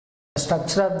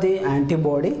structure of the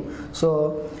antibody.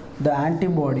 So the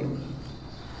antibody,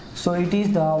 so it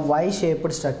is the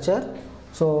Y-shaped structure.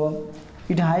 So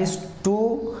it has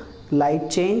two light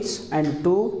chains and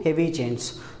two heavy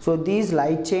chains. So these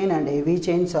light chain and heavy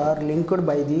chains are linked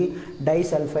by the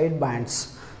disulfide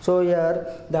bands. So here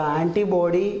the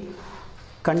antibody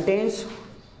contains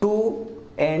two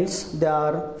ends. They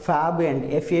are Fab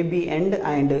end, FAB end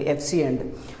and FC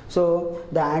end. So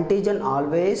the antigen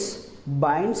always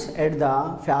binds at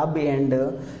the Fab end.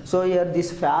 So here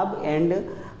this Fab end,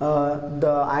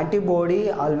 the antibody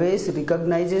always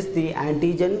recognizes the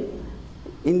antigen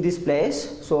in this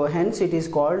place. So hence it is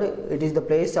called, it is the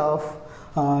place of,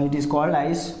 it is called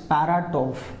as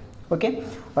paratope. Okay,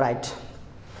 right.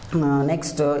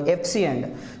 Next FC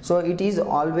end. So it is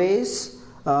always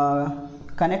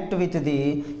connect with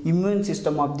the immune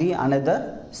system of the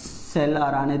another cell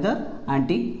or another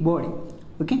antibody.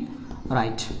 Okay,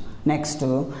 right. Next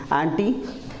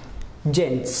antigens.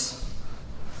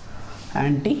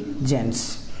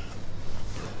 Antigens.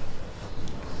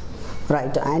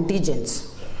 Right, antigens.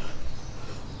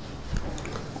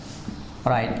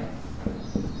 Right.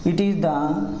 It is the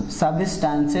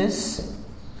substances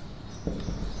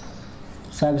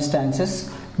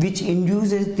which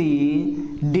induces the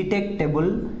detectable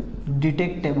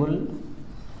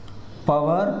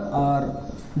power or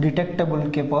detectable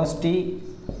capacity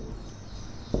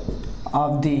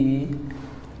of the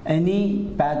any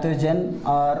pathogen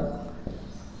or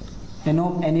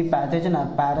any pathogen or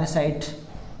parasite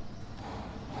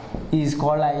is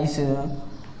called as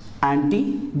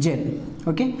antigen.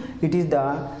 Okay, it is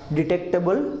the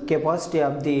detectable capacity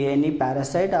of the any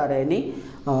parasite or any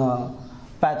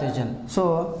pathogen.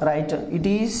 So right, it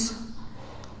is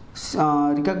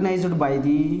recognized by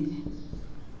the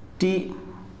T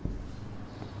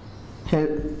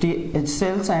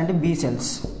cells and B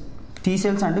cells. T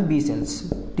cells and B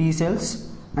cells. T cells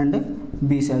and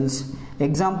B cells.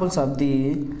 Examples of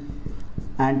the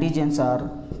antigens are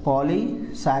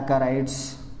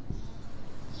polysaccharides,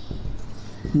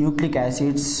 nucleic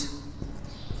acids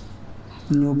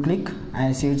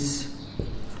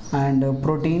and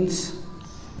proteins,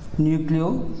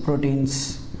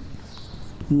 nucleoproteins.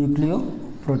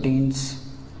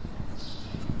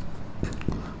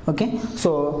 Okay,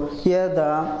 so here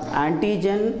the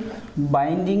antigen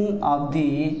binding of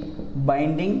the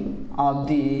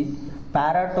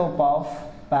paratope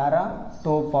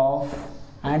of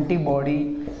antibody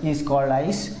is called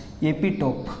as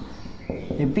epitope.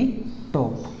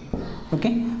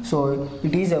 Okay, so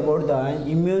it is about the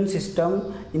immune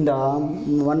system in the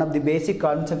one of the basic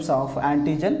concepts of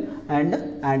antigen and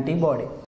antibody.